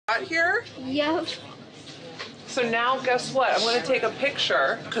here? Yep. So now guess what? I'm gonna take a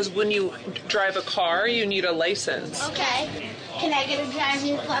picture because when you drive a car, you need a license. Okay. Can I get a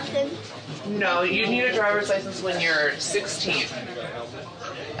driver's license? No, you need a driver's license when you're 16.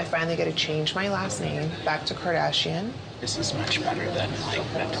 I finally get to change my last name back to Kardashian. This is much better than like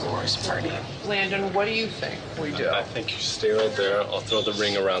the divorce party. Landon, what do you think we do? I think you stay right there. I'll throw the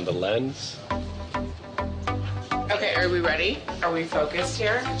ring around the lens. Okay, are we ready? Are we focused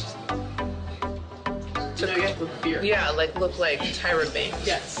here? So you have to look fierce. Yeah, like look like Tyra Banks.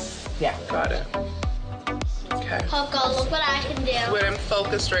 Yes. Yeah, got it. Okay. Coco, look what I can do. Wait, I'm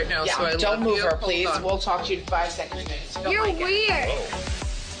focused right now, Yeah, so I don't love move you. her, Hold please. on. We'll talk to you in 5 seconds. You're weird.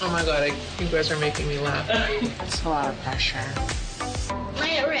 Oh my god, you guys are making me laugh. It's a lot of pressure.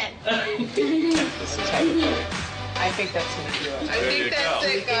 Let it rip. This is how you I think that's gonna do it. I think that's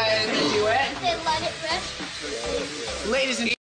it, guys. Do it. Then let it rip. Ladies and